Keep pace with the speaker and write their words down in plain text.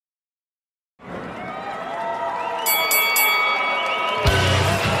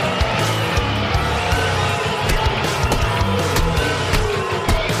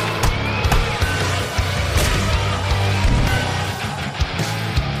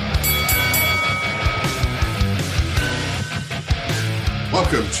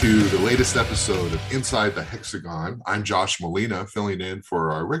Welcome to the latest episode of Inside the Hexagon. I'm Josh Molina, filling in for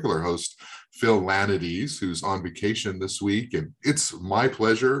our regular host, Phil Lanides, who's on vacation this week. And it's my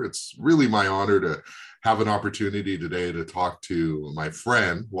pleasure. It's really my honor to have an opportunity today to talk to my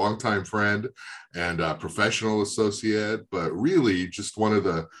friend, longtime friend and professional associate, but really just one of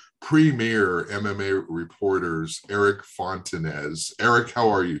the premier MMA reporters, Eric Fontanez. Eric, how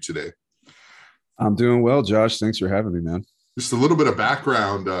are you today? I'm doing well, Josh. Thanks for having me, man. Just a little bit of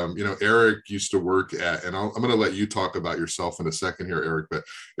background. Eric used to work at, and I'm going to let you talk about yourself in a second here, Eric, but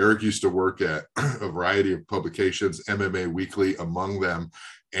Eric used to work at a variety of publications, MMA Weekly among them.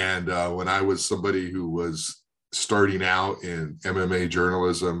 And when I was somebody who was starting out in MMA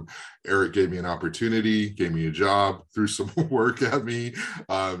journalism, Eric gave me an opportunity, gave me a job, threw some work at me.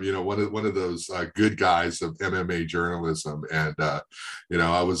 One of those good guys of MMA journalism, and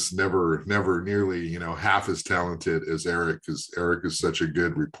I was never nearly half as talented as Eric, because Eric is such a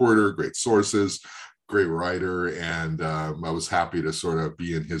good reporter, great sources, great writer, and I was happy to sort of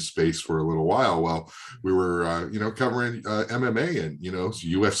be in his space for a little while we were covering MMA and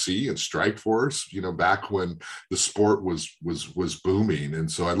UFC and Strikeforce, back when the sport was booming. And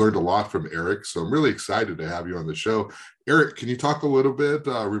so I learned a lot from Eric, so I'm really excited to have you on the show. Eric, can you talk a little bit,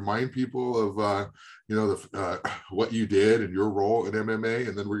 remind people of what you did and your role in MMA,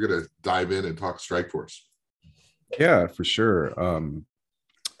 and then we're going to dive in and talk Strikeforce. Yeah, for sure.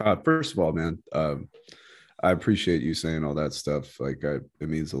 First of all, man, I appreciate you saying all that stuff. It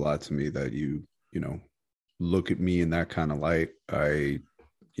means a lot to me that you look at me in that kind of light. I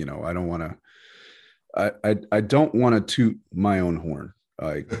don't want to, I don't want to toot my own horn,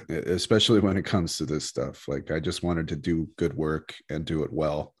 especially when it comes to this stuff. I just wanted to do good work and do it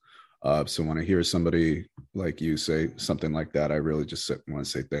well. So when I hear somebody like you say something like that, I really just want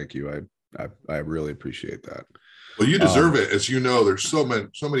to say thank you. I really appreciate that. Well, you deserve it. As you know, there's so many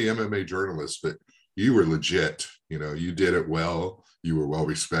MMA journalists, but you were legit. You did it well. You were well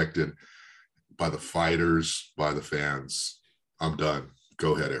respected by the fighters, by the fans. I'm done.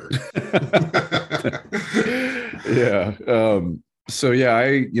 Go ahead, Eric. Yeah. So yeah,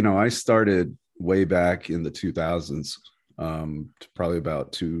 I started way back in the 2000s, probably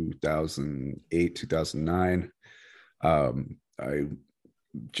about 2008, 2009.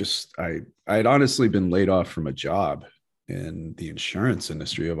 I had honestly been laid off from a job in the insurance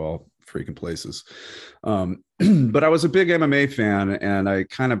industry of all freaking places. But I was a big MMA fan, and I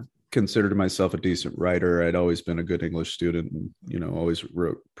kind of considered myself a decent writer. I'd always been a good English student and, always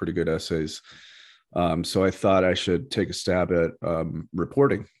wrote pretty good essays. So I thought I should take a stab at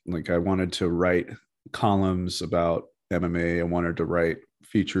reporting. I wanted to write columns about MMA. I wanted to write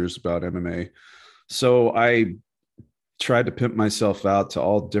features about MMA. So I tried to pimp myself out to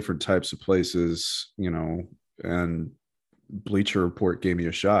all different types of places, and Bleacher Report gave me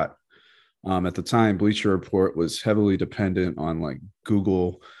a shot. At the time, Bleacher Report was heavily dependent on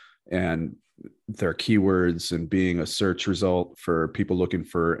Google and their keywords and being a search result for people looking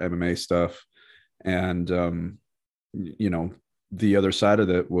for MMA stuff. And, the other side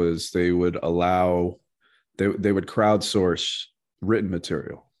of it was they would crowdsource written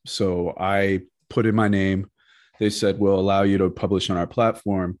material. So I put in my name. They said, we'll allow you to publish on our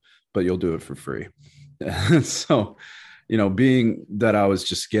platform, but you'll do it for free. So, being that I was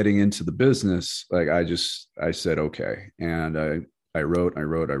just getting into the business, I said, okay. And I wrote.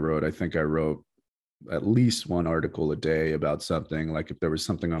 I think I wrote at least one article a day about something. If there was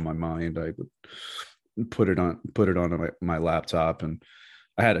something on my mind, I would put it on my laptop. And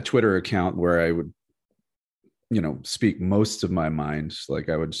I had a Twitter account where I would, speak most of my mind.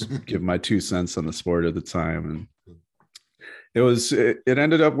 I would just give my 2 cents on the sport at the time. And it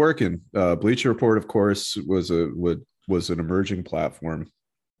ended up working. Bleacher Report, of course, was an emerging platform.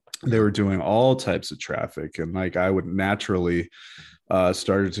 They were doing all types of traffic, and I would naturally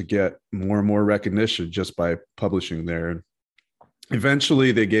started to get more and more recognition just by publishing there. And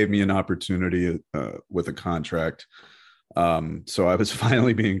eventually they gave me an opportunity with a contract. So I was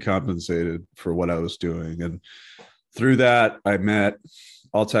finally being compensated for what I was doing. And through that, I met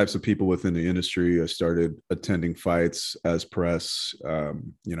all types of people within the industry. I started attending fights as press,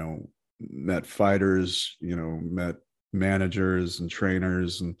 met fighters, met managers and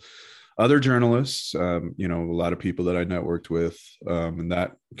trainers and other journalists, a lot of people that I networked with. And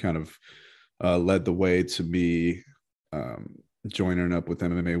that kind of led the way to me joining up with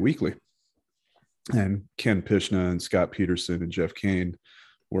MMA Weekly. And Ken Pishna and Scott Peterson and Jeff Kane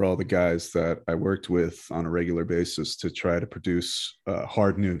were all the guys that I worked with on a regular basis to try to produce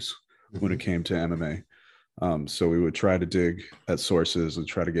hard news when it came to MMA. So we would try to dig at sources and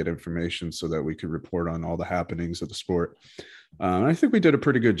try to get information so that we could report on all the happenings of the sport. I think we did a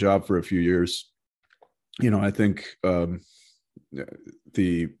pretty good job for a few years. I think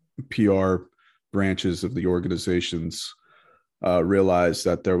the PR branches of the organizations realized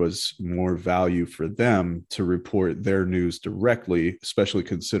that there was more value for them to report their news directly, especially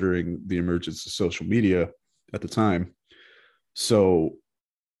considering the emergence of social media at the time. So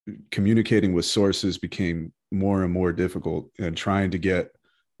communicating with sources became more and more difficult, and trying to get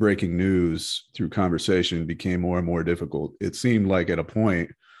breaking news through conversation became more and more difficult. It seemed like at a point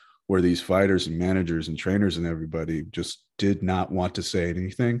where these fighters and managers and trainers and everybody just did not want to say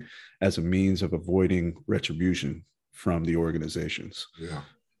anything as a means of avoiding retribution from the organizations. Yeah.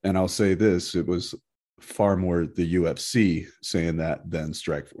 And I'll say this, it was far more the UFC saying that than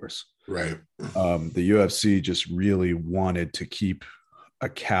Strikeforce. Right. The UFC just really wanted to keep a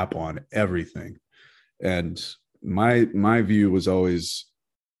cap on everything. And my view was always,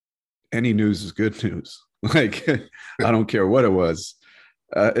 any news is good news. Like, I don't care what it was.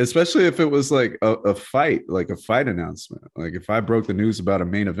 Especially if it was like a fight, like a fight announcement. Like if I broke the news about a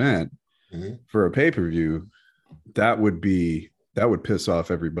main event for a pay-per-view, that would piss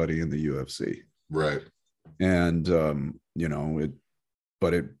off everybody in the UFC. Right. And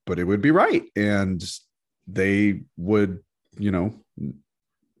but it would be right. And they would,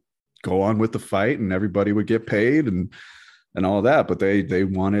 go on with the fight and everybody would get paid and all that, but they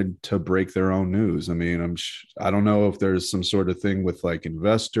wanted to break their own news. I mean, I don't know if there's some sort of thing with like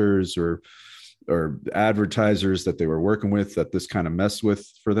investors or advertisers that they were working with that this kind of messed with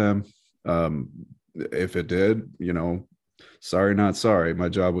for them. If it did, sorry, not sorry. My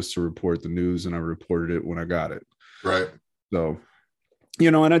job was to report the news, and I reported it when I got it. Right. So,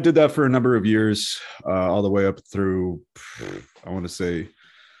 and I did that for a number of years, all the way up through, I want to say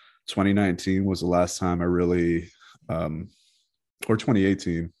 2019 was the last time I really, or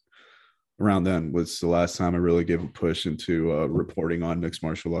 2018, around then was the last time I really gave a push into reporting on mixed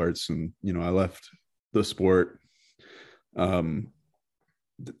martial arts. And, I left the sport at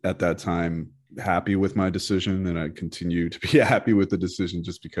that time happy with my decision, and I continue to be happy with the decision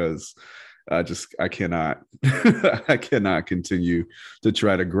just because I cannot I cannot continue to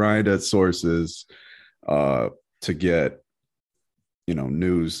try to grind at sources to get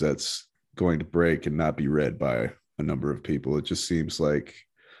news that's going to break and not be read by a number of people. It just seems like,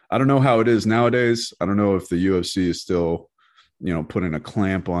 I don't know how it is nowadays. I don't know if the UFC is still putting a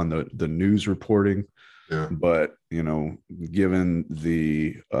clamp on the news reporting. Yeah. But, given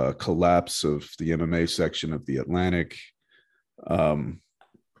the collapse of the MMA section of the Atlantic, I'm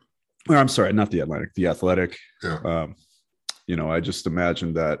sorry, not the Atlantic, the Athletic. Yeah. I just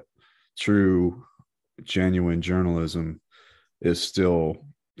imagine that true, genuine journalism is still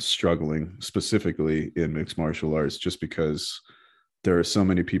struggling, specifically in mixed martial arts, just because there are so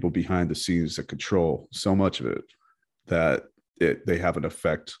many people behind the scenes that control so much of it that they have an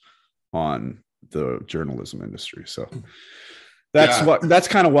effect on the journalism industry. So that's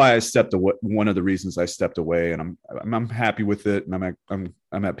kind of why I stepped away. One of the reasons I stepped away, and I'm happy with it, and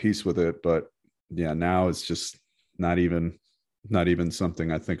I'm at peace with it. But yeah, now it's just not even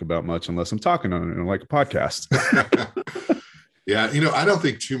something I think about much unless I'm talking on it, like a podcast. Yeah, I don't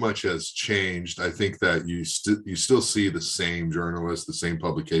think too much has changed. I think that you still see the same journalists, the same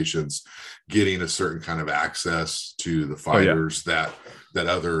publications getting a certain kind of access to the fighters that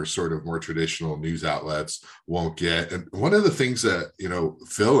other sort of more traditional news outlets won't get. And one of the things that,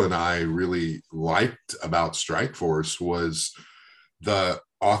 Phil and I really liked about Strikeforce was the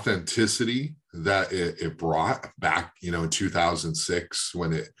authenticity that it brought back, in 2006,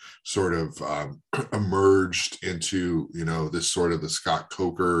 when it sort of emerged into, this sort of the Scott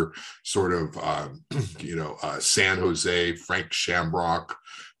Coker sort of, San Jose, Frank Shamrock,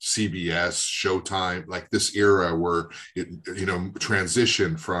 CBS, Showtime, like this era where it,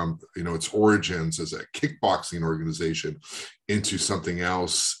 transitioned from, its origins as a kickboxing organization into something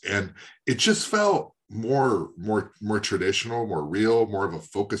else. And it just felt more traditional, more real, more of a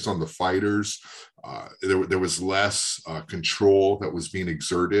focus on the fighters. There was less control that was being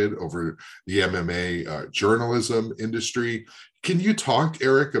exerted over the MMA journalism industry. Can you talk,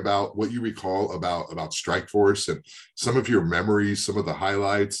 Eric, about what you recall about Strikeforce and some of your memories, some of the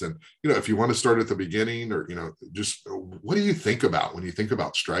highlights? And, if you want to start at the beginning, or, just what do you think about when you think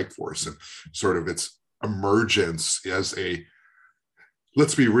about Strikeforce and sort of its emergence as a,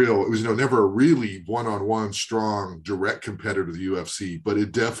 let's be real, it was never a really one-on-one strong direct competitor to the UFC, but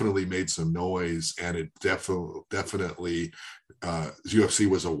it definitely made some noise, and it definitely UFC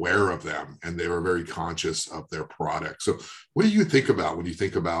was aware of them and they were very conscious of their product. So what do you think about when you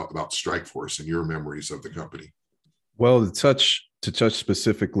think about Strikeforce and your memories of the company? Well, to touch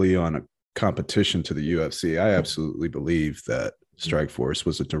specifically on a competition to the UFC, I absolutely believe that Strikeforce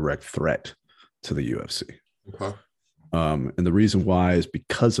was a direct threat to the UFC. Okay. And the reason why is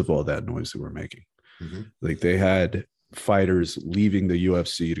because of all that noise that we're making. Mm-hmm. Like they had fighters leaving the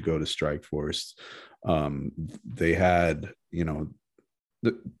UFC to go to Strikeforce. They had,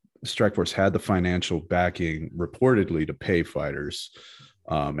 the Strikeforce had the financial backing reportedly to pay fighters.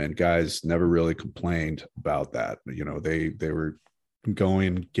 And guys never really complained about that. They were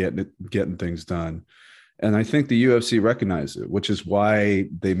going, getting things done. And I think the UFC recognized it, which is why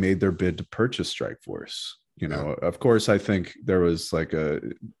they made their bid to purchase Strikeforce. Of course, I think there's a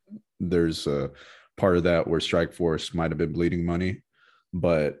part of that where Strikeforce might have been bleeding money,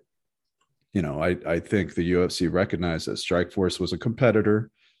 but I think the UFC recognized that Strikeforce was a competitor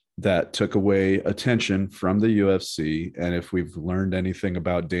that took away attention from the UFC. And if we've learned anything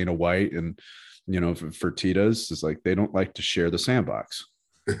about Dana White and Fertitas, is like they don't like to share the sandbox.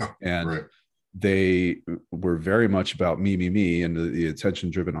 Yeah, and right. They were very much about me, and the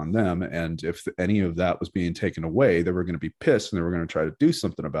attention driven on them. And if any of that was being taken away, they were going to be pissed and they were going to try to do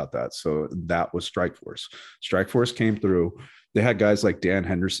something about that. So that was Strikeforce. Strikeforce came through. They had guys like Dan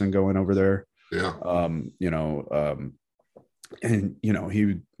Henderson going over there. Yeah. And he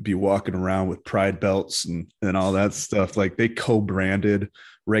would be walking around with pride belts and all that stuff. Like they co-branded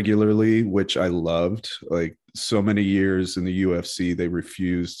regularly, which I loved. Like so many years in the UFC, they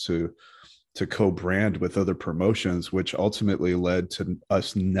refused to co-brand with other promotions, which ultimately led to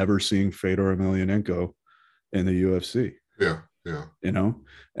us never seeing Fedor Emelianenko in the UFC. Yeah.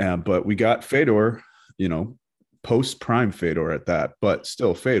 But we got Fedor, post prime Fedor at that, but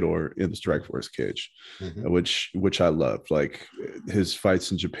still Fedor in the Strikeforce cage, mm-hmm. which I loved. Like his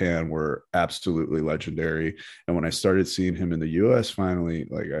fights in Japan were absolutely legendary. And when I started seeing him in the US finally,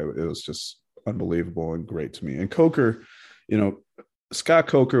 it was just unbelievable and great to me. And Coker, Scott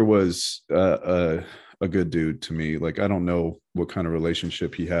Coker was a good dude to me. Like, I don't know what kind of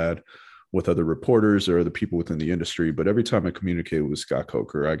relationship he had with other reporters or the people within the industry, but every time I communicated with Scott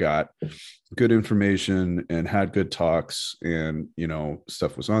Coker, I got good information and had good talks, and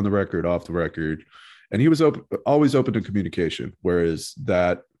stuff was on the record, off the record, and he was always open to communication, whereas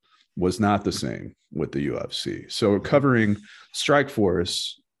that was not the same with the UFC. So covering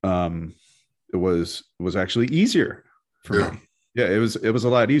Strikeforce, it was actually easier for me. Yeah, it was a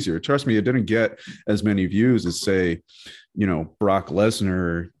lot easier. Trust me, it didn't get as many views as, say, Brock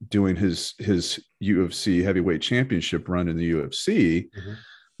Lesnar doing his UFC heavyweight championship run in the UFC, mm-hmm.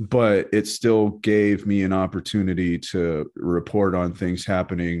 but it still gave me an opportunity to report on things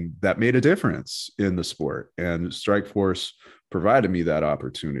happening that made a difference in the sport. And Strikeforce provided me that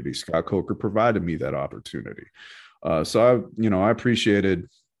opportunity. Scott Coker provided me that opportunity. So I appreciated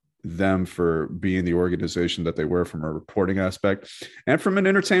them for being the organization that they were from a reporting aspect and from an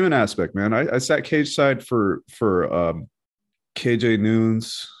entertainment aspect, man. I sat cage side for KJ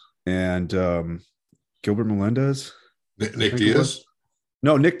Noons and Gilbert Melendez. Nick Diaz?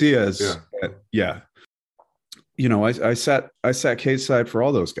 No, Nick Diaz. Yeah. I sat cage side for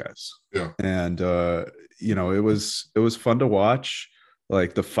all those guys. Yeah. And it was fun to watch.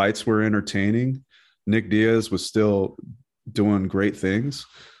 Like the fights were entertaining. Nick Diaz was still doing great things.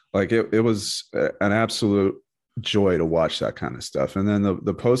 Like it was an absolute joy to watch that kind of stuff. And then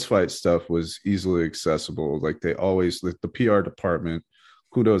the post-fight stuff was easily accessible. Like they always, like the PR department,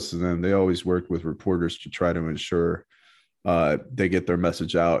 kudos to them. They always work with reporters to try to ensure they get their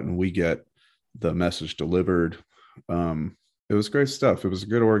message out and we get the message delivered. It was great stuff. It was a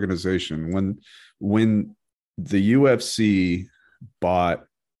good organization. When the UFC bought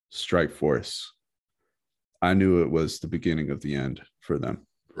Strikeforce, I knew it was the beginning of the end for them.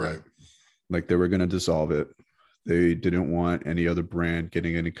 Right. Like they were going to dissolve it. They didn't want any other brand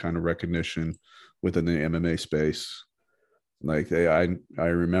getting any kind of recognition within the MMA space. Like I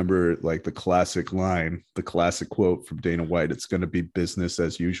remember like the classic quote from Dana White, "It's going to be business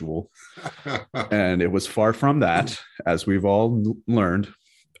as usual." And it was far from that, as we've all learned.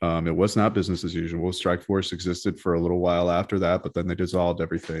 It was not business as usual. Strikeforce existed for a little while after that, but then they dissolved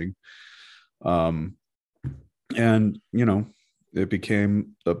everything. And it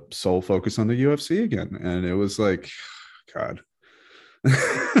became the sole focus on the UFC again. And it was like, God.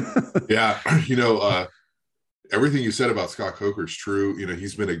 Yeah. everything you said about Scott Coker is true.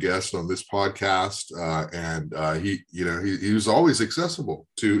 He's been a guest on this podcast, and he was always accessible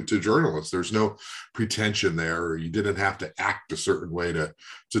to journalists. There's no pretension there, or you didn't have to act a certain way to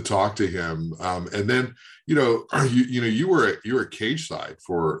talk to him. And then you were at cage side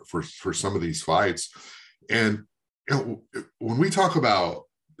for some of these fights, and when we talk about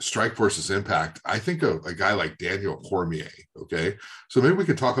Strikeforce's impact, I think of a guy like Daniel Cormier. Okay, so maybe we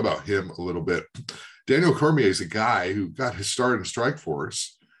could talk about him a little bit. Daniel Cormier is a guy who got his start in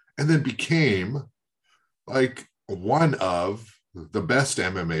Strikeforce and then became like one of the best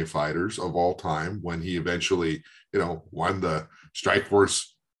MMA fighters of all time when he eventually, won the Strikeforce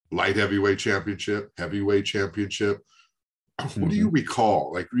light heavyweight championship. What do you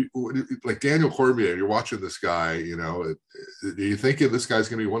recall? Like Daniel Cormier, you're watching this guy, do you think this guy's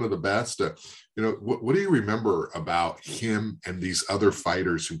going to be one of the best? What do you remember about him and these other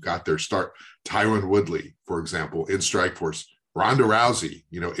fighters who got their start? Tyron Woodley, for example, in Strikeforce, Ronda Rousey,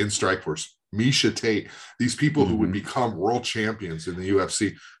 in Strikeforce, Misha Tate, these people who would become world champions in the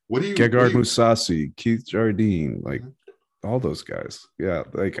UFC. Gegard Mousasi, Keith Jardine, all those guys. Yeah.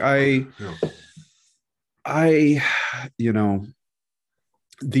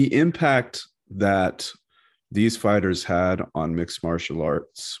 The impact that these fighters had on mixed martial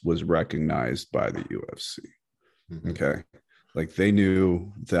arts was recognized by the UFC. Okay. They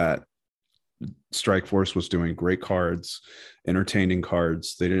knew that Strikeforce was doing great cards, entertaining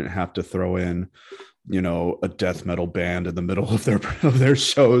cards. They didn't have to throw in, a death metal band in the middle of their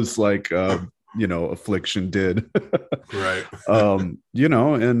shows like Affliction did. Right. And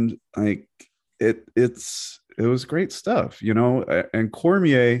it was great stuff, and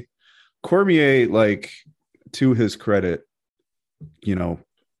Cormier, to his credit,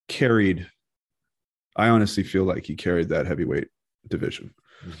 I honestly feel like he carried that heavyweight division.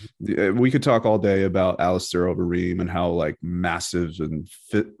 We could talk all day about Alistair Overeem and how massive and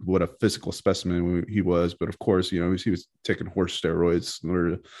what a physical specimen he was. But of course, he was taking horse steroids in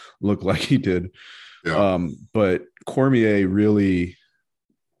order to look like he did. Yeah. But Cormier really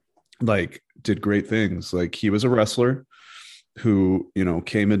did great things. He was a wrestler who,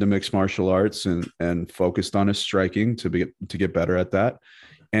 came into mixed martial arts and focused on his striking to get better at that.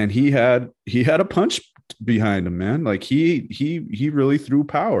 And he had a punch behind him, man. He really threw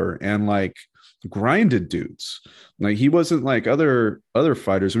power and grinded dudes. He wasn't like other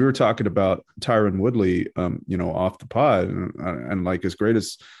fighters. We were talking about Tyron Woodley, off the pod, and as great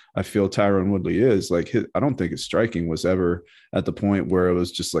as I feel Tyron Woodley is, I don't think his striking was ever at the point where it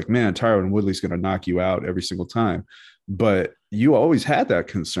was just man, Tyron Woodley's going to knock you out every single time. But you always had that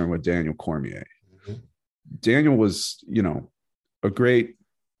concern with Daniel Cormier. Daniel was, a great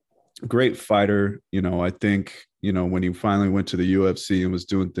fighter. I think, when he finally went to the UFC and was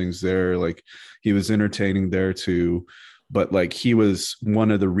doing things there, he was entertaining there too. But he was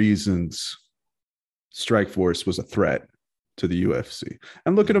one of the reasons Strikeforce was a threat to the UFC.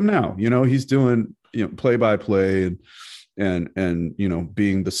 And look at him now. He's doing play-by-play and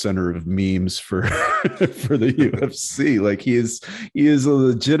being the center of memes for for the UFC. He is a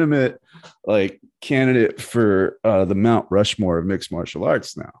legitimate candidate for the Mount Rushmore of mixed martial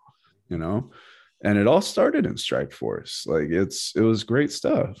arts now. And it all started in Strikeforce. It was great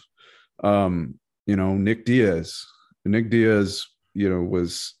stuff. Nick Diaz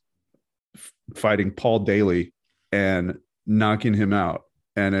was fighting Paul Daly and knocking him out.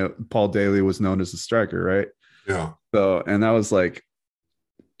 And Paul Daly was known as the striker, right? Yeah. So, and that was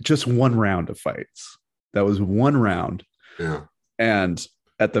just one round of fights. That was one round. Yeah. And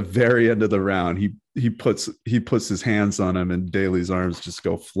at the very end of the round, he puts his hands on him and Daly's arms just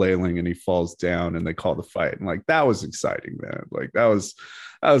go flailing and he falls down and they call the fight. And that was exciting, man. That was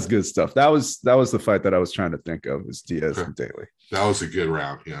good stuff. That was the fight that I was trying to think of, is Diaz and Daly. That was a good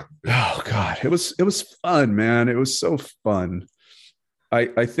round. Yeah. Oh God. It was fun, man. It was so fun.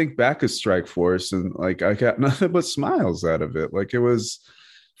 I think back of Strikeforce and I got nothing but smiles out of it. It was,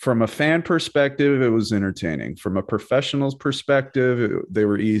 from a fan perspective, it was entertaining. From a professional's perspective, they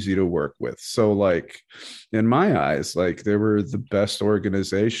were easy to work with. So in my eyes, they were the best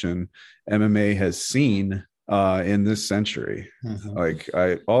organization MMA has seen in this century.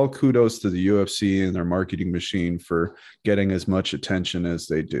 All kudos to the UFC and their marketing machine for getting as much attention as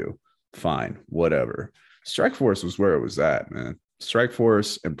they do. Fine, whatever. Strikeforce was where it was at, man.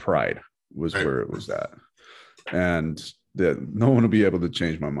 Strikeforce and Pride was where it was at. And that no one will be able to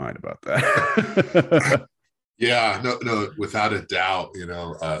change my mind about that. Yeah, no, without a doubt.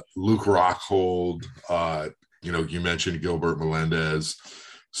 Luke Rockhold, you mentioned Gilbert Melendez.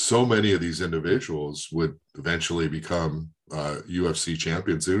 So many of these individuals would eventually become UFC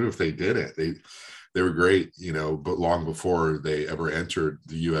champions, even if they didn't. they were great, but long before they ever entered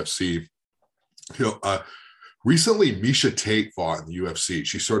the UFC. You know, recently, Misha Tate fought in the UFC.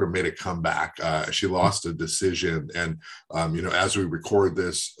 She sort of made a comeback. She lost a decision. And, as we record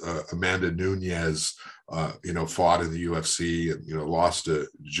this, Amanda Nunes, fought in the UFC and, lost to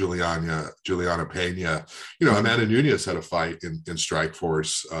Juliana Pena. Amanda Nunes had a fight in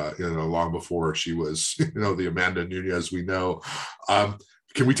Strikeforce, long before she was, the Amanda Nunes we know.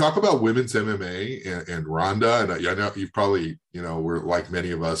 Can we talk about women's MMA and Ronda? And I know you've probably, we're like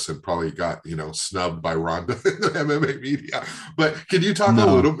many of us and probably got, snubbed by Ronda in the MMA media. But can you talk a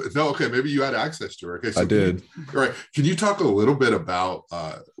little bit? No, okay, maybe you had access to her. Okay, so I did. All right. Can you talk a little bit about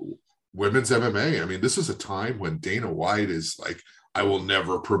women's MMA? I mean, this is a time when Dana White is like, I will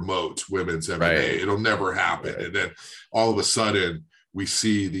never promote women's MMA. Right. It'll never happen. Right. And then all of a sudden we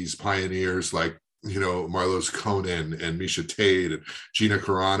see these pioneers like, Marlos Conan and Misha Tate and Gina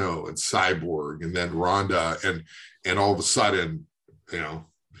Carano and Cyborg, and then Ronda, and all of a sudden,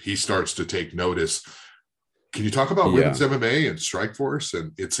 he starts to take notice. Can you talk about women's MMA and Strikeforce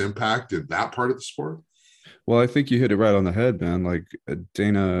and its impact in that part of the sport? Well, I think you hit it right on the head, man. Like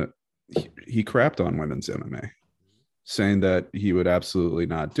Dana, he crapped on women's MMA, saying that he would absolutely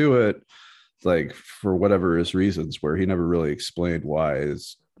not do it, like for whatever his reasons were. He never really explained why,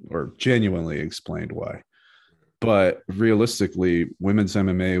 or genuinely explained why. But realistically, women's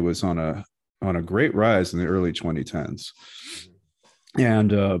MMA was on a great rise in the early 2010s.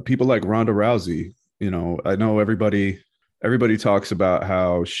 And people like Ronda Rousey, I know everybody talks about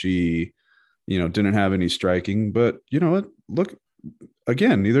how she, didn't have any striking, but look,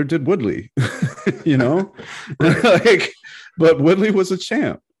 again, neither did Woodley, like, but Woodley was a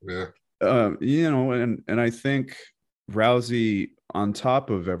champ. Yeah. And I think Rousey, on top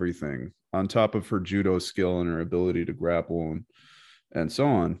of everything, on top of her judo skill and her ability to grapple and so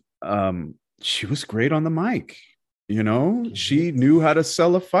on, she was great on the mic. She knew how to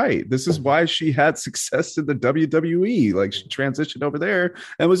sell a fight. This is why she had success in the WWE. Like, she transitioned over there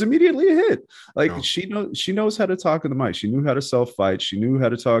and was immediately a hit. Like, she knows how to talk on the mic. She knew how to sell fights. She knew how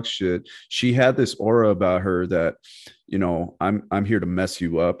to talk shit. She had this aura about her that, I'm here to mess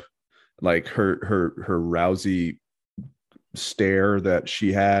you up. Like her Rousey stare that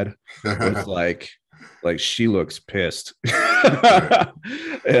she had was like she looks pissed.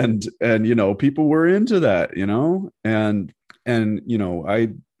 and people were into that, and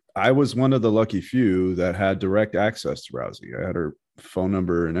I was one of the lucky few that had direct access to Rousey. I had her phone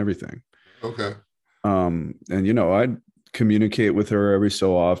number and everything. Okay. And I'd communicate with her every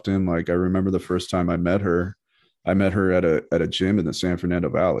so often. Like, I remember the first time I met her at a gym in the San Fernando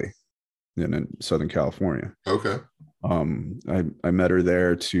Valley in Southern California. Okay. I met her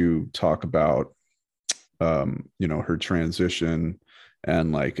there to talk about, her transition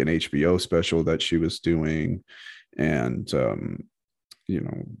and like an HBO special that she was doing and,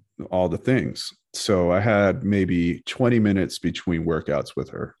 all the things. So I had maybe 20 minutes between workouts with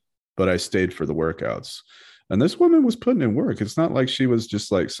her, but I stayed for the workouts. And this woman was putting in work. It's not like she was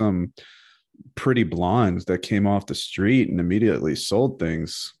just like some pretty blonde that came off the street and immediately sold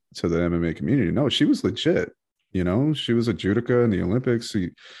things to the MMA community. No, she was legit. She was a judoka in the Olympics.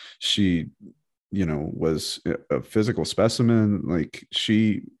 She was a physical specimen. Like,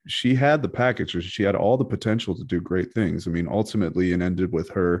 she had the package. She had all the potential to do great things. I mean, ultimately it ended with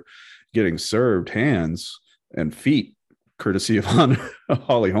her getting served hands and feet courtesy of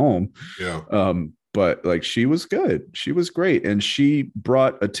Holly Holm. Yeah. But like, she was good. She was great. And she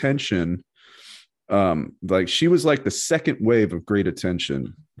brought attention. Like, she was like the second wave of great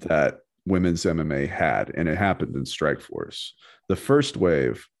attention that women's MMA had, and it happened in Strikeforce. The first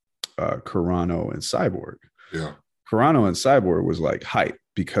wave, Carano and Cyborg. Yeah. Carano and Cyborg was like hype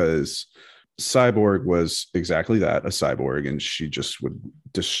because Cyborg was exactly that, a cyborg, and she just would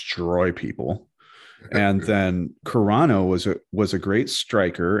destroy people. And then Carano was a great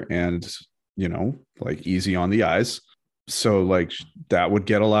striker and, like easy on the eyes. So like that would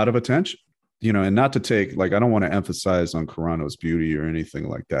get a lot of attention. And not to take, like, I don't want to emphasize on Carano's beauty or anything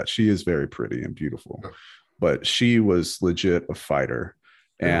like that. She is very pretty and beautiful, but she was legit a fighter.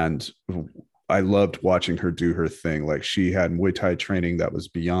 And I loved watching her do her thing. Like, she had Muay Thai training that was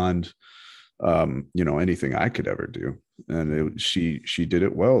beyond, anything I could ever do. And she did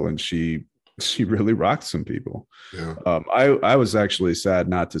it well. And she really rocked some people. Yeah. I was actually sad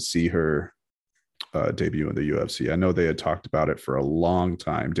not to see her debut in the UFC. I know they had talked about it for a long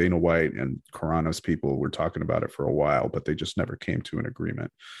time. Dana White and Carano's people were talking about it for a while, but they just never came to an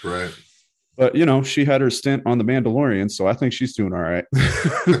agreement. Right. But, she had her stint on The Mandalorian, so I think she's doing all right.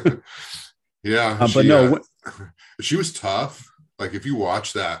 Yeah. But no. She was tough. like if you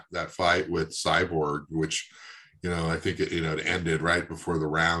watch that fight with Cyborg, which, I think it ended right before the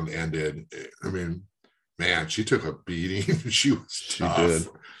round ended. I mean, man, she took a beating. She was tough. She did.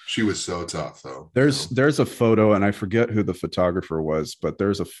 She was so tough, though. There's a photo, and I forget who the photographer was, but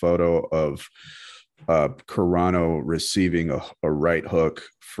there's a photo of Carano receiving a right hook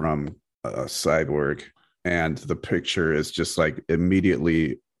from Cyborg, and the picture is just like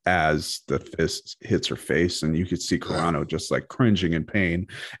immediately as the fist hits her face, and you could see Carano just like cringing in pain.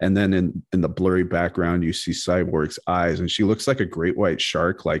 And then in the blurry background, you see Cyborg's eyes, and she looks like a great white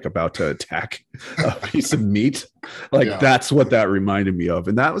shark, like about to attack a piece of meat. Like that's what that reminded me of.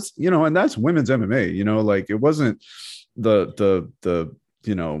 And that was, and that's women's MMA, like it wasn't the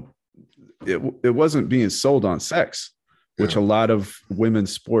it wasn't being sold on sex, which a lot of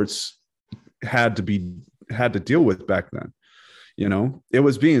women's sports had to deal with back then. It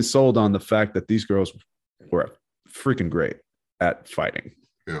was being sold on the fact that these girls were freaking great at fighting.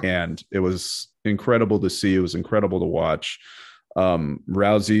 And it was incredible to see. It was incredible to watch.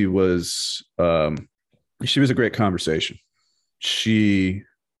 Rousey was, she was a great conversation. She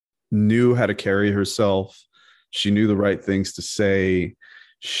knew how to carry herself. She knew the right things to say.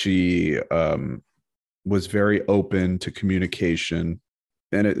 She was very open to communication.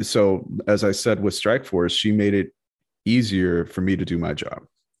 And so, as I said, with Strikeforce, she made it easier for me to do my job,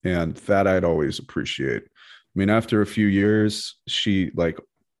 and that I'd always appreciate. I mean, after a few years, she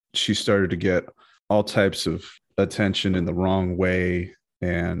started to get all types of attention in the wrong way,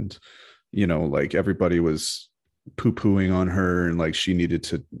 and like everybody was poo-pooing on her, and like she needed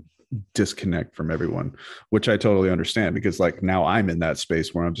to disconnect from everyone, which I totally understand, because like now I'm in that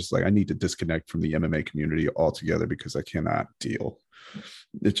space where I'm just like, I need to disconnect from the MMA community altogether because I cannot deal.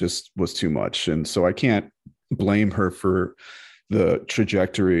 It just was too much, and so I can't blame her for the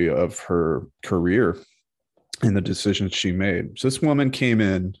trajectory of her career and the decisions she made. So this woman came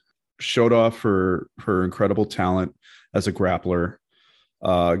in, showed off her incredible talent as a grappler,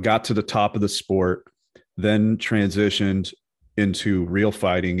 got to the top of the sport, then transitioned into real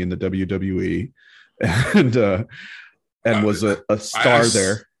fighting in the WWE, and was a star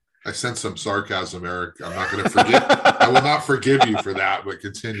there. I sense some sarcasm, Eric. I'm not going to forgive. I will not forgive you for that, but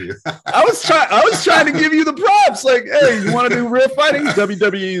continue. I was trying to give you the props. Like, hey, you want to do real fighting?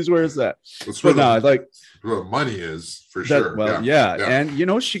 WWE is where it's at. But no, like where money is for sure. Well, yeah.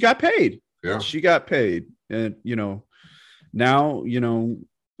 And she got paid. Yeah, she got paid, and now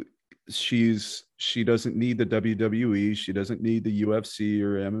she doesn't need the WWE. She doesn't need the UFC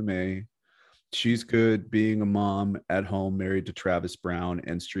or MMA. She's good being a mom at home, married to Travis Brown,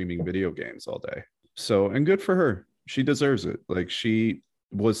 and streaming video games all day. So, and good for her. She deserves it. Like, she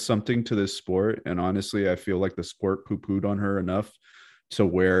was something to this sport. And honestly, I feel like the sport poo-pooed on her enough to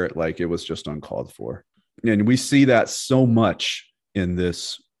where like it was just uncalled for. And we see that so much in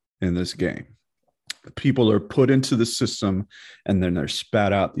this game. People are put into the system and then they're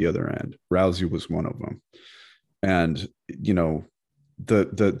spat out the other end. Rousey was one of them. And,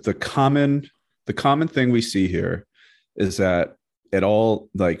 the common thing we see here is that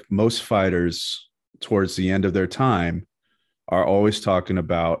most fighters towards the end of their time are always talking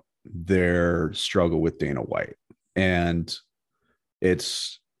about their struggle with Dana White. And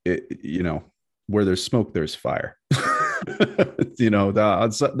where there's smoke, there's fire.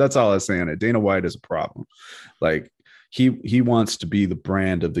 That's all I'm saying. Dana White is a problem. Like he wants to be the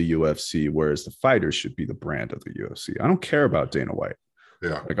brand of the UFC, whereas the fighters should be the brand of the UFC. I don't care about Dana White.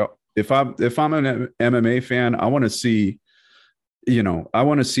 Yeah. Like if I'm an MMA fan, I want to see,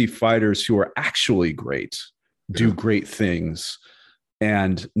 fighters who are actually great, do great things,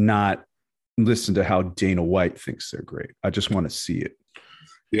 and not listen to how Dana White thinks they're great. I just want to see it.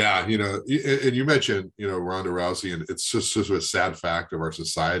 Yeah, and you mentioned, Ronda Rousey, and it's just a sad fact of our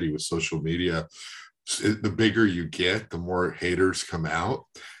society with social media. The bigger you get, the more haters come out.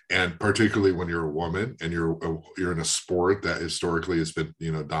 And particularly when you're a woman and you're in a sport that historically has been,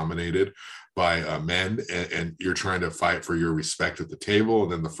 dominated by men, and you're trying to fight for your respect at the table.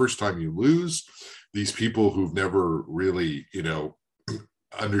 And then the first time you lose, these people who've never really,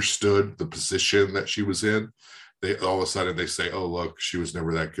 understood the position that she was in, they all of a sudden they say, oh, look, she was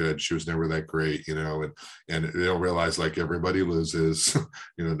never that good. She was never that great, and they don't realize like everybody loses,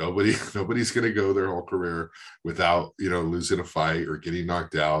 nobody's going to go their whole career without, losing a fight or getting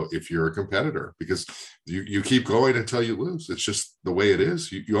knocked out if you're a competitor, because you keep going until you lose. It's just the way it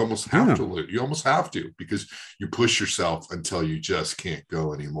is. You almost have to lose. You almost have to, because you push yourself until you just can't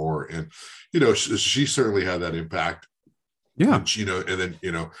go anymore. And, she certainly had that impact Yeah. And and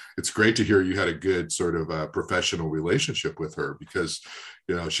then it's great to hear you had a good sort of professional relationship with her, because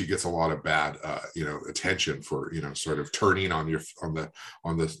she gets a lot of bad attention for sort of turning on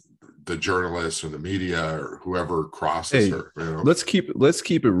the journalists or the media or whoever crosses Hey, her. let's keep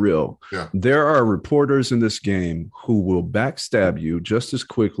it real. Yeah. There are reporters in this game who will backstab you just as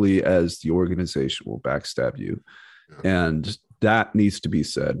quickly as the organization will backstab you. Yeah. And that needs to be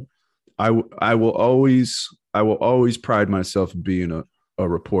said. I will always pride myself in being a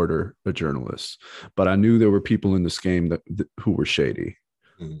reporter, a journalist. But I knew there were people in this game who were shady.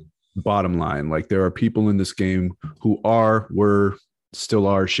 Mhm. Bottom line, like there are people in this game who still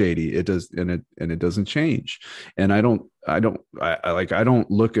are shady. It does, and it doesn't change. And I don't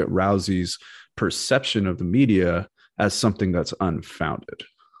look at Rousey's perception of the media as something that's unfounded.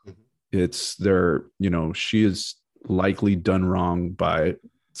 Mhm. It's there, she is likely done wrong by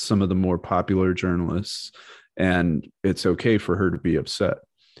some of the more popular journalists, and it's okay for her to be upset,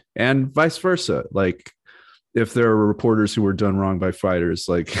 and vice versa. Like if there are reporters who were done wrong by fighters,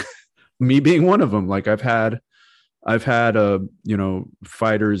 like me being one of them, like I've had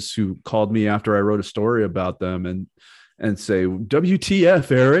fighters who called me after I wrote a story about them and say,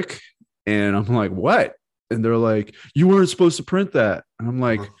 WTF, Eric? And I'm like, what? And they're like, you weren't supposed to print that. And I'm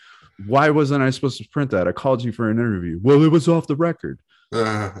like, why wasn't I supposed to print that? I called you for an interview. Well, it was off the record.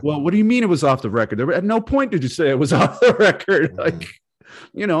 Well, what do you mean it was off the record? At no point did you say it was off the record. Like,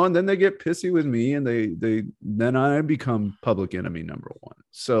 and then they get pissy with me, and then I become public enemy number one.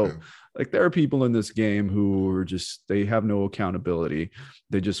 So like there are people in this game who are they have no accountability.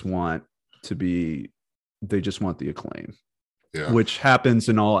 They just want the acclaim, which happens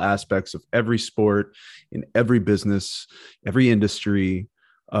in all aspects of every sport, in every business, every industry.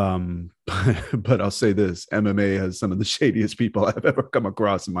 But I'll say this: MMA has some of the shadiest people I've ever come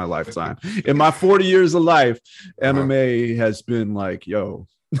across in my lifetime. In my 40 years of life, MMA has been like, yo,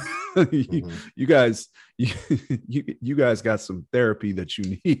 you guys got some therapy that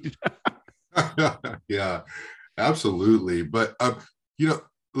you need. Yeah, absolutely. But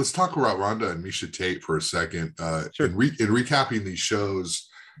let's talk about Ronda and Miesha Tate for a second. Sure. In recapping these shows,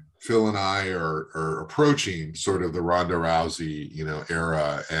 Phil and I are approaching sort of the Ronda Rousey,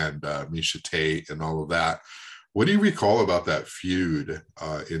 era, and Miesha Tate and all of that. What do you recall about that feud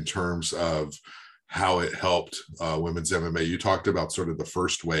in terms of how it helped women's MMA? You talked about sort of the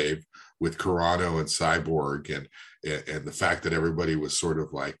first wave with Carano and Cyborg, and the fact that everybody was sort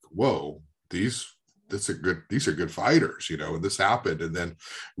of like, whoa, these are good fighters, and this happened. And then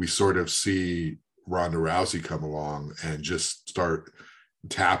we sort of see Ronda Rousey come along and just start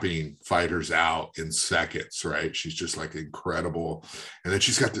tapping fighters out in seconds, right? She's just like incredible. And then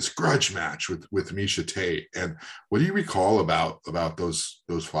she's got this grudge match with Miesha Tate. And what do you recall about those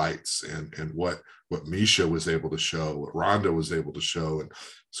fights and what Miesha was able to show, what Ronda was able to show, and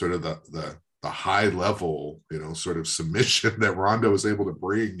sort of the high level, sort of submission that Ronda was able to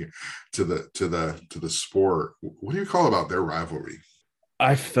bring to the sport? What do you call about their rivalry?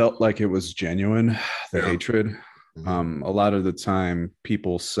 I felt like it was genuine, the hatred. A lot of the time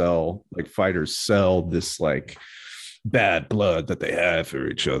fighters sell this like bad blood that they have for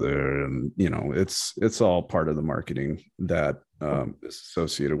each other, and it's all part of the marketing that is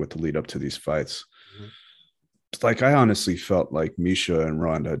associated with the lead up to these fights. Like I honestly felt like Miesha and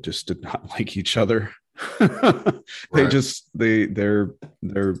Ronda just did not like each other. They're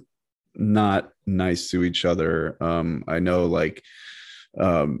not nice to each other. I know like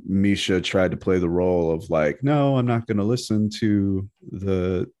Miesha tried to play the role of like, no, I'm not going to listen to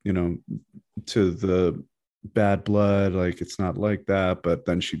the bad blood. Like, it's not like that. But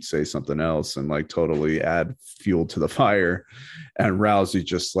then she'd say something else and like totally add fuel to the fire. And Rousey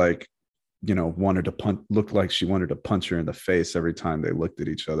just like, looked like she wanted to punch her in the face every time they looked at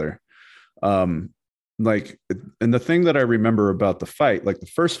each other. And the thing that I remember about the fight, like the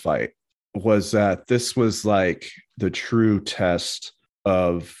first fight, was that this was like the true test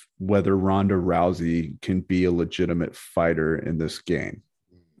of whether Ronda Rousey can be a legitimate fighter in this game,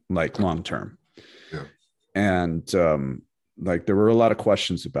 like long term. Yeah. And like there were a lot of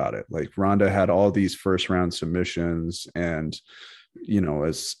questions about it. Like Ronda had all these first round submissions, and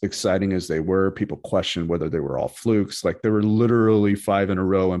as exciting as they were, people questioned whether they were all flukes. Like there were literally 5 in a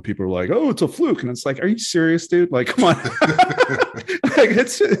row, and people were like, "Oh, it's a fluke," and it's like, "Are you serious, dude? Like, come on!" Like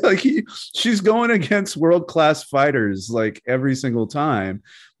it's like she's going against world-class fighters like every single time,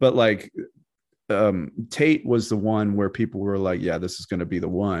 but like Tate was the one where people were like, "Yeah, this is going to be the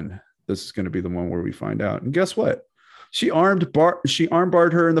one. This is going to be the one where we find out." And guess what? she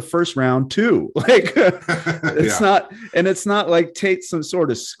armbarred her in the first round too. Like it's not, and it's not like Tate's some sort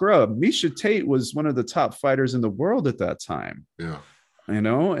of scrub. Miesha Tate was one of the top fighters in the world at that time. Yeah.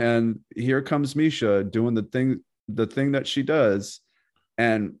 And here comes Miesha doing the thing that she does,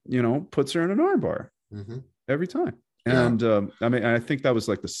 and puts her in an armbar every time. Yeah. And I mean, I think that was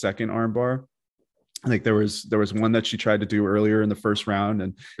like the second armbar. I think there was one that she tried to do earlier in the first round,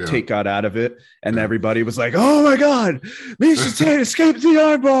 and Tate got out of it, and everybody was like, "Oh my God, Miesha Tate escaped the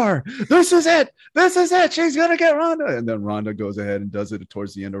armbar! This is it! She's gonna get Ronda!" And then Ronda goes ahead and does it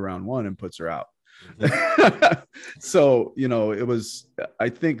towards the end of round one and puts her out. So it was. I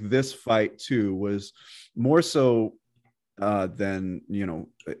think this fight too was more so than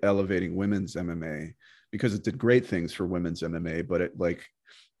elevating women's MMA, because it did great things for women's MMA, but it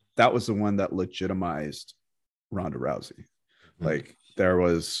that was the one that legitimized Ronda Rousey. Like there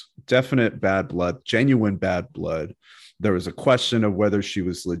was definite bad blood, genuine bad blood. There was a question of whether she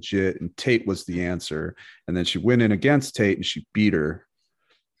was legit, and Tate was the answer. And then she went in against Tate and she beat her.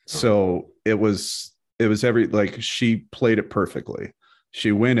 So it was she played it perfectly.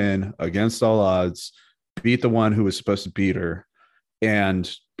 She went in against all odds, beat the one who was supposed to beat her, and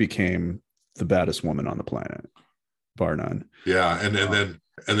became the baddest woman on the planet, bar none. Yeah.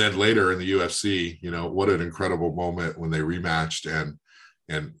 And then later in the UFC, what an incredible moment when they rematched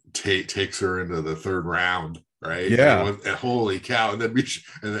and Tate takes her into the third round, right? Yeah. And holy cow. And then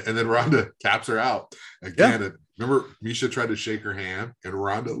and then Ronda taps her out again. Yeah. And remember, Miesha tried to shake her hand and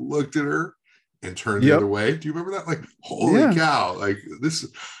Ronda looked at her and turned the other way. Do you remember that? Like, holy cow. Like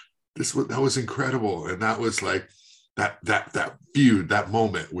that was incredible. And that was like, that feud, that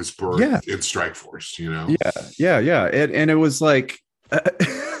moment was birthed in Strikeforce, Yeah. And it was like,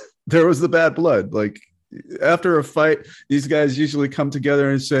 there was the bad blood. Like after a fight, these guys usually come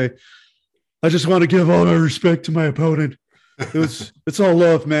together and say, "I just want to give all my respect to my opponent. It's all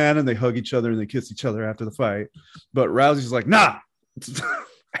love, man." And they hug each other and they kiss each other after the fight. But Rousey's like, "Nah,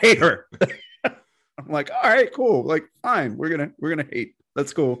 I hate her." I'm like, "All right, cool. Like, fine. We're gonna hate.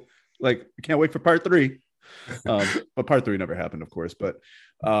 That's cool. Like, I can't wait for part 3." But part 3 never happened, of course. But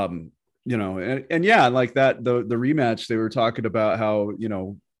and yeah, like that, the rematch, they were talking about how,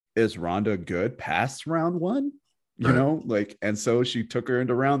 is Ronda good past round 1? And so she took her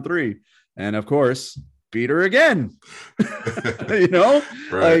into round 3 and of course beat her again.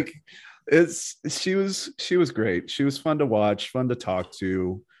 Like she was great. She was fun to watch, fun to talk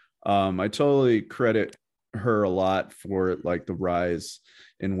to. I totally credit her a lot for like the rise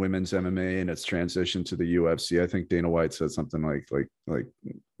in women's MMA and its transition to the UFC. I think Dana White said something like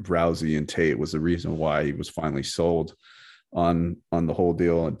Rousey and Tate was the reason why he was finally sold on the whole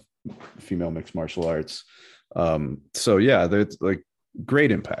deal and female mixed martial arts. So yeah, there's like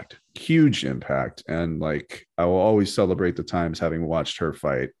great impact, huge impact. And like, I will always celebrate the times having watched her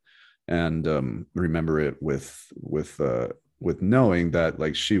fight and remember it with knowing that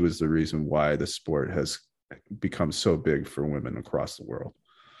like she was the reason why the sport has become so big for women across the world.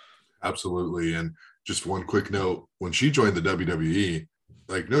 Absolutely. And just one quick note, when she joined the WWE,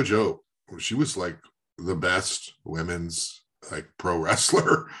 like no joke, she was like the best women's like pro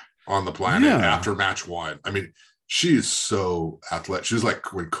wrestler on the planet after match 1. I mean, she is so athletic. She was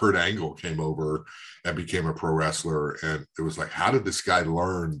like when Kurt Angle came over and became a pro wrestler, and it was like, how did this guy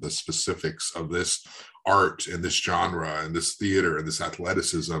learn the specifics of this art and this genre and this theater and this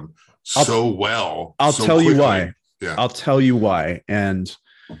athleticism so well? I'll so tell quickly. You why. Yeah. I'll tell you why. And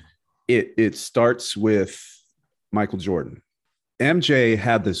it starts with Michael Jordan. MJ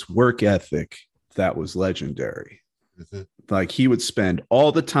had this work ethic that was legendary. Mm-hmm. Like he would spend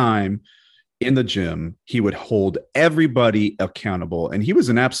all the time in the gym. He would hold everybody accountable, and he was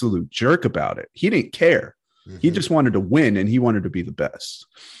an absolute jerk about it. He didn't care. Mm-hmm. He just wanted to win, and he wanted to be the best.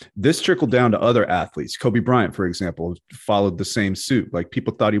 This trickled down to other athletes. Kobe Bryant, for example, followed the same suit. Like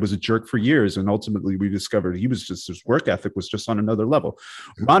people thought he was a jerk for years, and ultimately we discovered he was just, his work ethic was just on another level.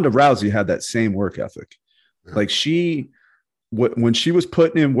 Mm-hmm. Ronda Rousey had that same work ethic. Yeah. Like when she was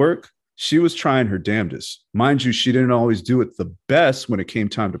putting in work, she was trying her damnedest. Mind you, she didn't always do it the best when it came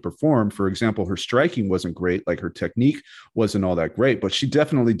time to perform. For example, her striking wasn't great. Like her technique wasn't all that great, but she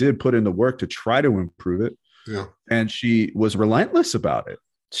definitely did put in the work to try to improve it. Yeah. And she was relentless about it.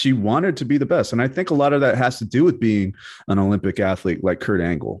 She wanted to be the best. And I think a lot of that has to do with being an Olympic athlete like Kurt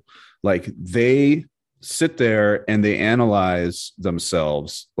Angle. Like they sit there and they analyze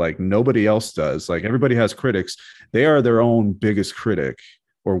themselves like nobody else does. Like everybody has critics. They are their own biggest critic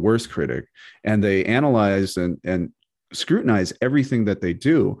or worst critic. And they analyze and scrutinize everything that they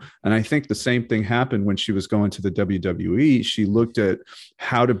do. And I think the same thing happened when she was going to the WWE. She looked at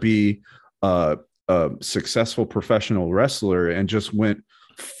how to be a successful professional wrestler and just went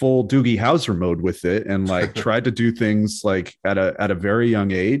full Doogie Howser mode with it and like tried to do things like at a very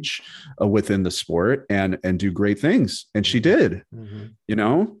young age within the sport and do great things. And she did, you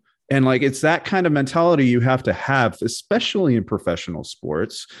know, and like, it's that kind of mentality you have to have, especially in professional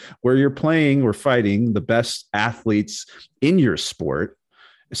sports where you're playing or fighting the best athletes in your sport.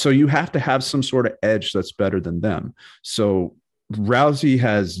 So you have to have some sort of edge that's better than them. So Rousey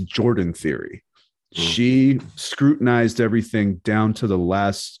has Jordan theory. She scrutinized everything down to the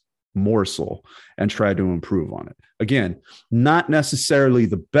last morsel and tried to improve on it. Again, not necessarily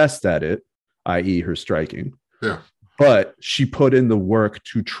the best at it, i.e. her striking. Yeah. But she put in the work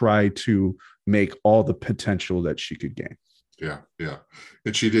to try to make all the potential that she could gain. Yeah, yeah.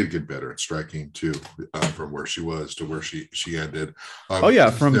 And she did get better at striking too, from where she was to where she ended.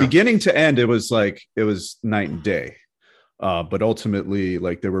 From beginning to end, it was night and day. But ultimately,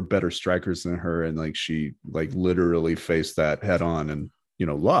 like, there were better strikers than her, and like she like literally faced that head on and, you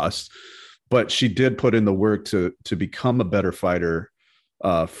know, lost. But she did put in the work to become a better fighter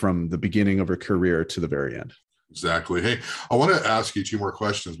from the beginning of her career to the very end. Exactly. Hey, I want to ask you two more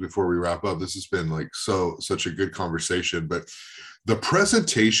questions before we wrap up. This has been like such a good conversation, but the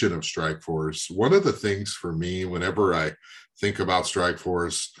presentation of Strikeforce, one of the things for me, whenever I think about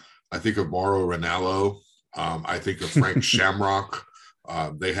Strikeforce, I think of Mauro Ranallo. I think of Frank Shamrock.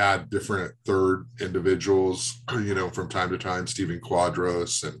 They had different third individuals, you know, from time to time, Stephen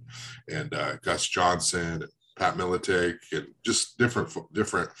Quadros and Gus Johnson, and Pat Militic, and just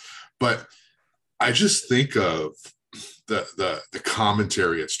different. But I just think of the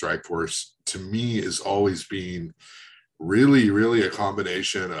commentary at Strikeforce, to me, is always being really, really a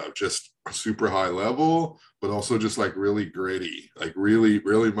combination of just super high level, but also just like really gritty, like really,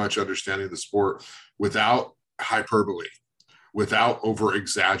 really much understanding the sport without hyperbole, without over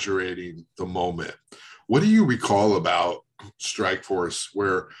exaggerating the moment. What do you recall about Strikeforce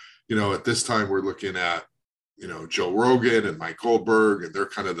where, you know, at this time we're looking at, you know, Joe Rogan and Mike Goldberg, and they're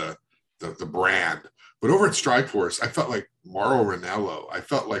kind of the brand. But over at Strikeforce, I felt like Mauro Ranallo, I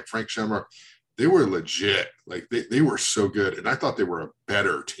felt like Frank Shamrock, they were legit. Like they were so good. And I thought they were a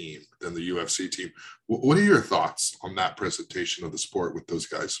better team than the UFC team. What are your thoughts on that presentation of the sport with those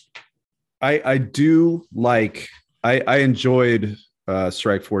guys? I do like, I enjoyed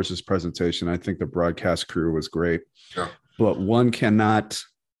Strikeforce's presentation. I think the broadcast crew was great. Yeah. But one cannot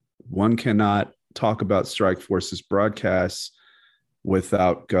talk about Strikeforce's broadcasts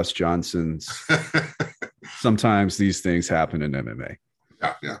without Gus Johnson's. Sometimes these things happen in MMA.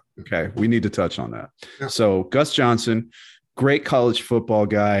 Yeah. Okay, we need to touch on that. Yeah. So Gus Johnson, great college football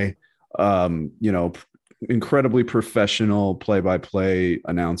guy, you know, incredibly professional play-by-play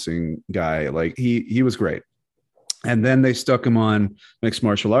announcing guy. Like he was great. And then they stuck him on mixed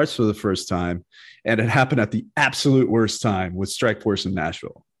martial arts for the first time, and it happened at the absolute worst time with Strikeforce in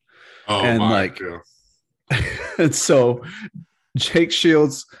Nashville. Oh, and my God. And so Jake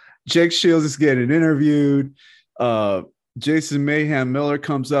Shields is getting interviewed. Jason Mayhem Miller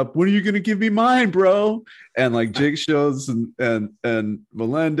comes up. When are you going to give me mine, bro? And like Jake Shields and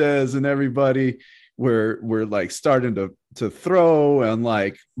Melendez and everybody were like starting to throw, and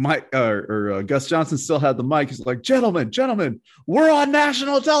like Mike or Gus Johnson still had the mic. He's like, gentlemen, we're on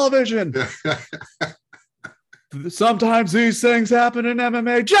national television. Sometimes these things happen in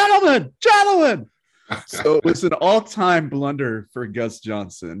MMA. Gentlemen. So it was an all-time blunder for Gus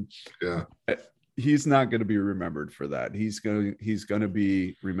Johnson. Yeah. He's not going to be remembered for that. He's going to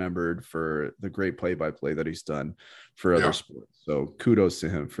be remembered for the great play-by-play that he's done for other sports. So kudos to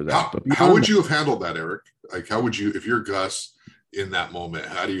him for that. How would you have handled that, Eric? Like, how would you, if you're Gus in that moment,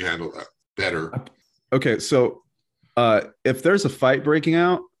 how do you handle that better? Okay. So if there's a fight breaking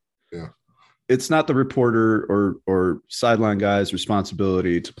out, it's not the reporter or sideline guy's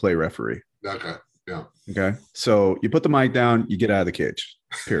responsibility to play referee. Okay. Yeah. Okay. So you put the mic down, you get out of the cage,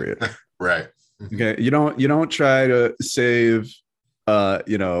 period. Right. Okay. You don't try to save,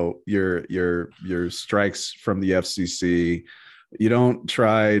 you know, your strikes from the FCC. You don't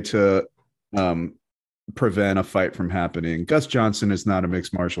try to prevent a fight from happening. Gus Johnson is not a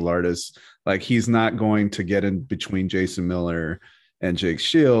mixed martial artist. Like, he's not going to get in between Jason Miller and Jake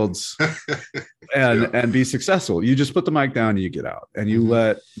Shields and be successful. You just put the mic down and you get out, and you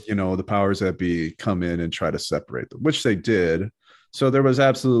let, you know, the powers that be come in and try to separate them, which they did. So there was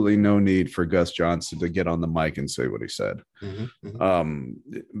absolutely no need for Gus Johnson to get on the mic and say what he said.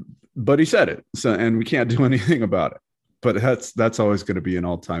 But he said it. So, and we can't do anything about it. But that's always going to be an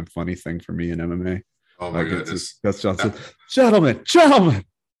all-time funny thing for me in MMA. Oh my goodness. Gus Johnson. Gentlemen.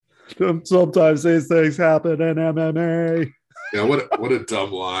 Sometimes these things happen in MMA. Yeah, what a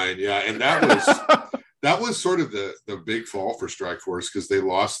dumb line. Yeah, and that was sort of the big fall for Strikeforce because they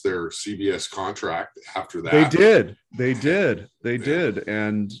lost their CBS contract after They that. did. And, They did.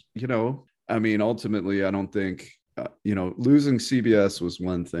 And, I mean, ultimately, I don't think, losing CBS was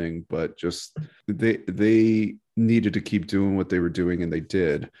one thing, but just they needed to keep doing what they were doing, and they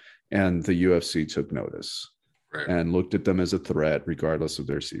did. And the UFC took notice right. and looked at them as a threat, regardless of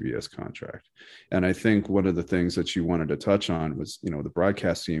their CBS contract. And I think one of the things that you wanted to touch on was, the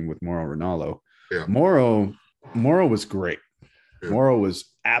broadcast team with Mauro Ranallo. Yeah. Mauro was great. Yeah. Mauro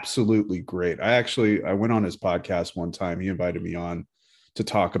was absolutely great. I went on his podcast one time. He invited me on to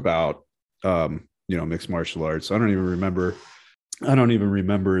talk about, mixed martial arts. I don't even remember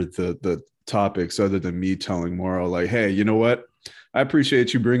the topics other than me telling Mauro, like, hey, you know what? I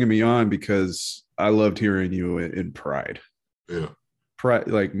appreciate you bringing me on because I loved hearing you in Pride. Yeah. Pride,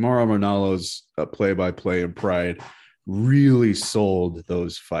 like Mauro Ranallo's play-by-play in Pride really sold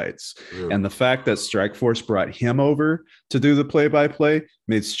those fights. Yeah. And the fact that Strikeforce brought him over to do the play-by-play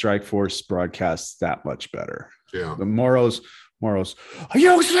made Strikeforce broadcasts that much better. Yeah. The Mauro's,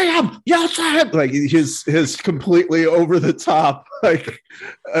 you see him, like his completely over the top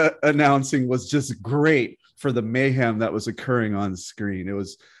announcing was just great for the mayhem that was occurring on screen. It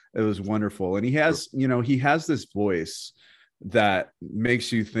was wonderful. And he has this voice that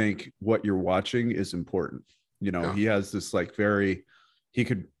makes you think what you're watching is important. Yeah. He has this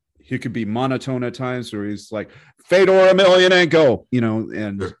he could be monotone at times where he's like Fedor Emelianenko,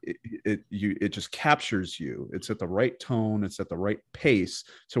 and it just captures you. It's at the right tone. It's at the right pace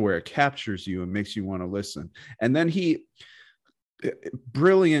to where it captures you and makes you want to listen. And then he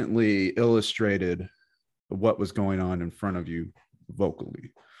brilliantly illustrated what was going on in front of you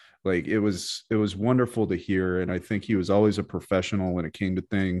vocally. Like it was wonderful to hear. And I think he was always a professional when it came to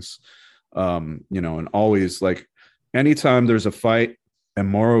things, and always like anytime there's a fight and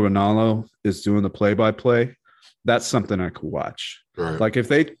Mauro Ranallo is doing the play-by-play, that's something I could watch. Right. Like if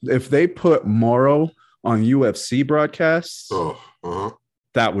they put Mauro on UFC broadcasts,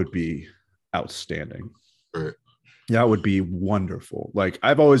 that would be outstanding. Right. That would be wonderful. Like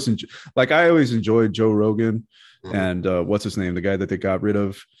I always enjoyed Joe Rogan and what's his name? The guy that they got rid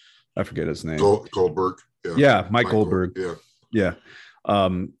of. I forget his name. Goldberg. Yeah. Mike Goldberg. Yeah.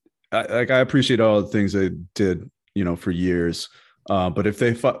 I appreciate all the things they did, for years. But if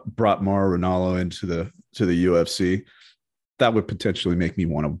they brought Mauro Ranallo into the UFC, that would potentially make me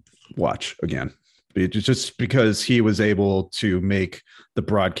want to watch again. Just because he was able to make the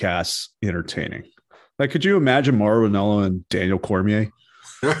broadcasts entertaining. Like, could you imagine Mauro Ranallo and Daniel Cormier?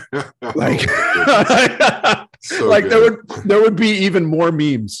 Like, so like good. there would be even more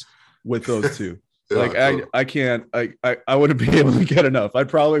memes with those two. Yeah, like I wouldn't be able to get enough. I'd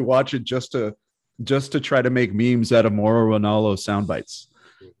probably watch it just to try to make memes out of Mauro Ranallo sound bites.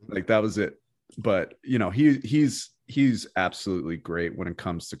 Like that was it. But he's absolutely great when it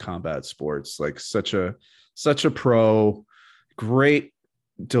comes to combat sports. Like such a pro, great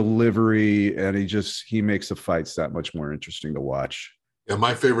delivery, and he makes the fights that much more interesting to watch. Yeah,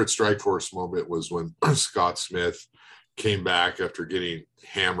 my favorite Strikeforce moment was when Scott Smith came back after getting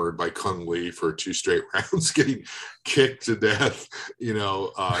hammered by Kung Lee for 2 straight rounds, getting kicked to death, in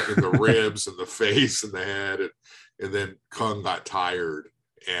the ribs and the face and the head. And then Kung got tired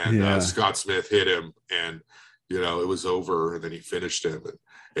and Scott Smith hit him and, it was over. And then he finished him.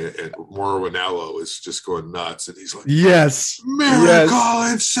 And Mauro Ranallo is just going nuts. And he's like, yes, miracle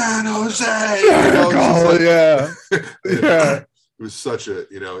in San Jose. Yeah. It was such a,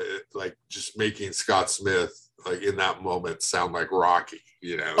 like just making Scott Smith like in that moment sound like Rocky,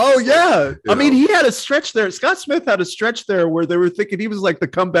 Oh yeah. I mean, he had a stretch there. Scott Smith had a stretch there where they were thinking he was like the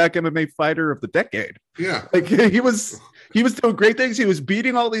comeback MMA fighter of the decade. Yeah. Like he was doing great things. He was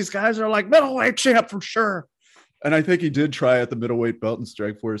beating all these guys that are like middleweight champ for sure. And I think he did try at the middleweight belt in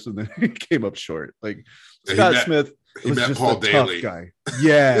Strikeforce, and then he came up short. Like Scott Smith was just Paul a Daly. Tough guy.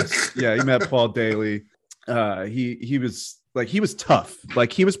 Yes. Yeah. He met Paul Daly. He was tough.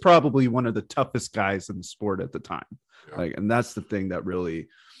 Like he was probably one of the toughest guys in the sport at the time. Yeah. Like, and that's the thing that really,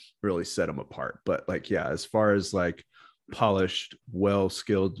 really set him apart. But as far as like polished,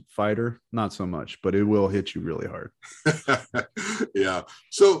 well-skilled fighter, not so much, but it will hit you really hard. Yeah.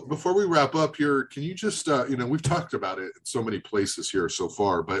 So before we wrap up here, can you just, we've talked about it in so many places here so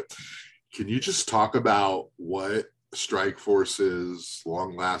far, but can you just talk about what Strikeforce's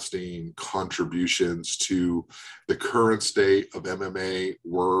long-lasting contributions to the current state of MMA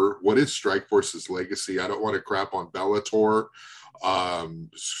were? What is Strikeforce's legacy? I don't want to crap on Bellator.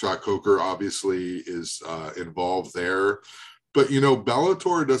 Scott Coker obviously is involved there, but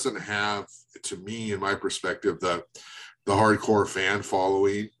Bellator doesn't have, to me, in my perspective, the the hardcore fan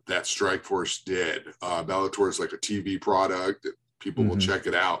following that Strikeforce did. Bellator is like a TV product, and people will check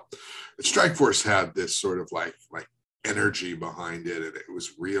it out. But Strikeforce had this sort of like energy behind it, and it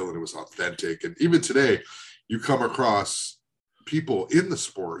was real and it was authentic. And even today, you come across people in the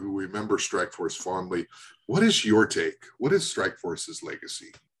sport who remember Strikeforce fondly. What is your take? What is Strikeforce's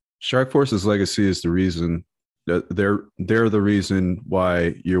legacy? Strikeforce's legacy is the reason that they're the reason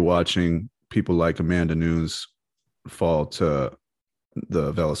why you're watching people like Amanda Nunes fall to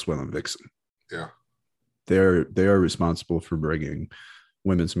the Venezuelan Vixen. Yeah. They are responsible for bringing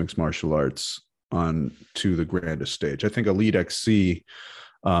women's mixed martial arts on to the grandest stage. I think Elite XC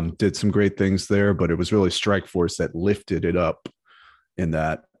did some great things there, but it was really Strikeforce that lifted it up in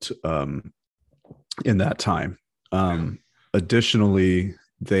that time. Additionally,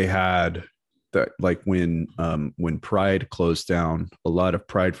 they had that, like when Pride closed down, a lot of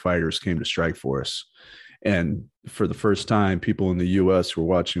Pride fighters came to Strikeforce, and for the first time, people in the U.S. were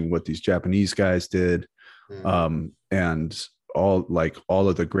watching what these Japanese guys did, and all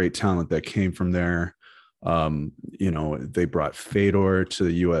of the great talent that came from there. They brought Fedor to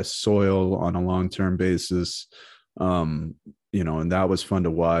the U.S. soil on a long-term basis, and that was fun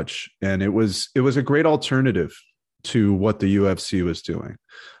to watch. And it was a great alternative to what the UFC was doing.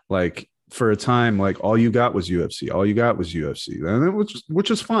 Like, for a time, like all you got was UFC, and it was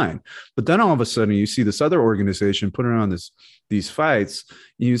which is fine. But then all of a sudden, you see this other organization putting on these fights.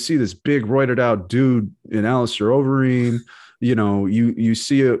 And you see this big roided out dude in Alistair Overeem. You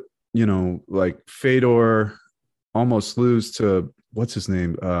see it. Like Fedor almost lose to what's his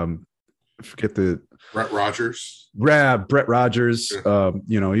name? I forget the Brett Rogers. Brett Rogers. Yeah.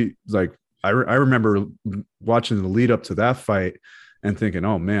 He like I remember watching the lead up to that fight and thinking,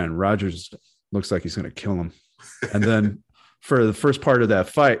 oh man, Rogers looks like he's going to kill him. And then for the first part of that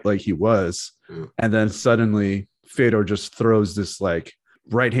fight, like he was, and then suddenly Fedor just throws this like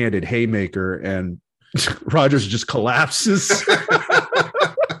right-handed haymaker and Rogers just collapses.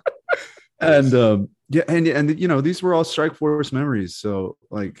 And these were all Strikeforce memories. So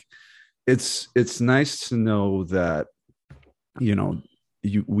like, it's nice to know that,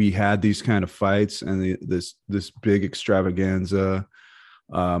 we had these kind of fights and this big extravaganza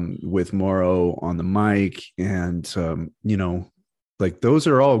with Morrow on the mic, and like those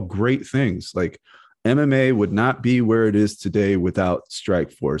are all great things. Like MMA would not be where it is today without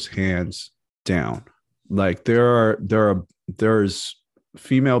Strikeforce, hands down. Like there's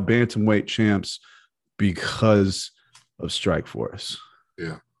female bantamweight champs because of Strikeforce.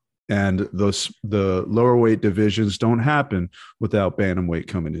 Yeah. And the lower weight divisions don't happen without bantamweight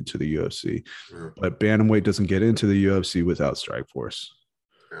coming into the UFC. Yeah. But bantamweight doesn't get into the UFC without Strikeforce.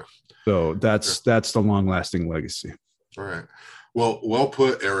 Yeah. So that's the long lasting legacy. All right. Well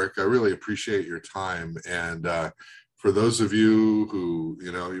put, Eric. I really appreciate your time. And for those of you who,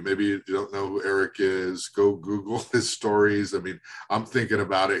 maybe you don't know who Eric is, go Google his stories. I mean, I'm thinking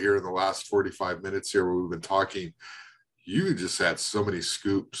about it here in the last 45 minutes here where we've been talking. You just had so many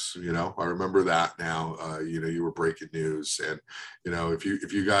scoops, I remember that now. You were breaking news, and if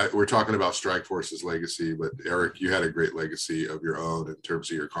you guys, we're talking about Strikeforce's legacy, but Eric, you had a great legacy of your own in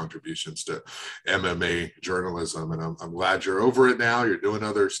terms of your contributions to MMA journalism, and I'm glad you're over it now. You're doing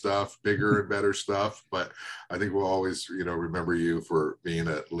other stuff, bigger and better stuff, but I think we'll always remember you for being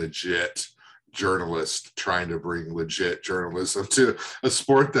a legit journalist trying to bring legit journalism to a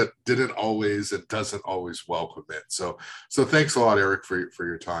sport that didn't always and doesn't always welcome it. So thanks a lot, Eric, for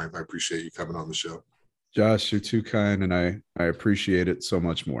your time. I appreciate you coming on the show. Josh, you're too kind, and I appreciate it so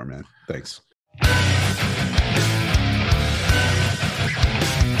much more, man. Thanks.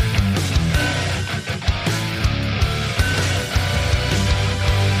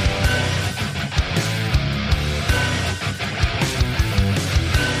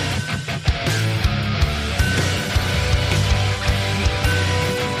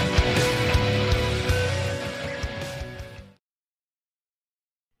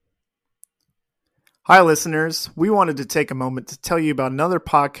 Hi, listeners. We wanted to take a moment to tell you about another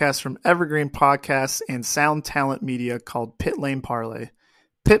podcast from Evergreen Podcasts and Sound Talent Media called Pit Lane Parlay.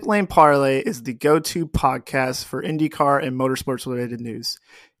 Pit Lane Parlay is the go-to podcast for IndyCar and motorsports-related news.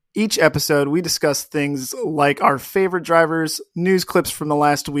 Each episode, we discuss things like our favorite drivers, news clips from the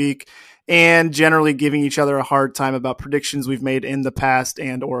last week, and generally giving each other a hard time about predictions we've made in the past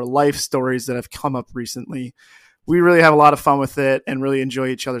and or life stories that have come up recently. We really have a lot of fun with it and really enjoy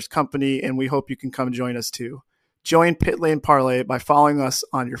each other's company, and we hope you can come join us too. Join Pit Lane Parlay by following us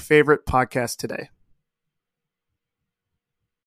on your favorite podcast today.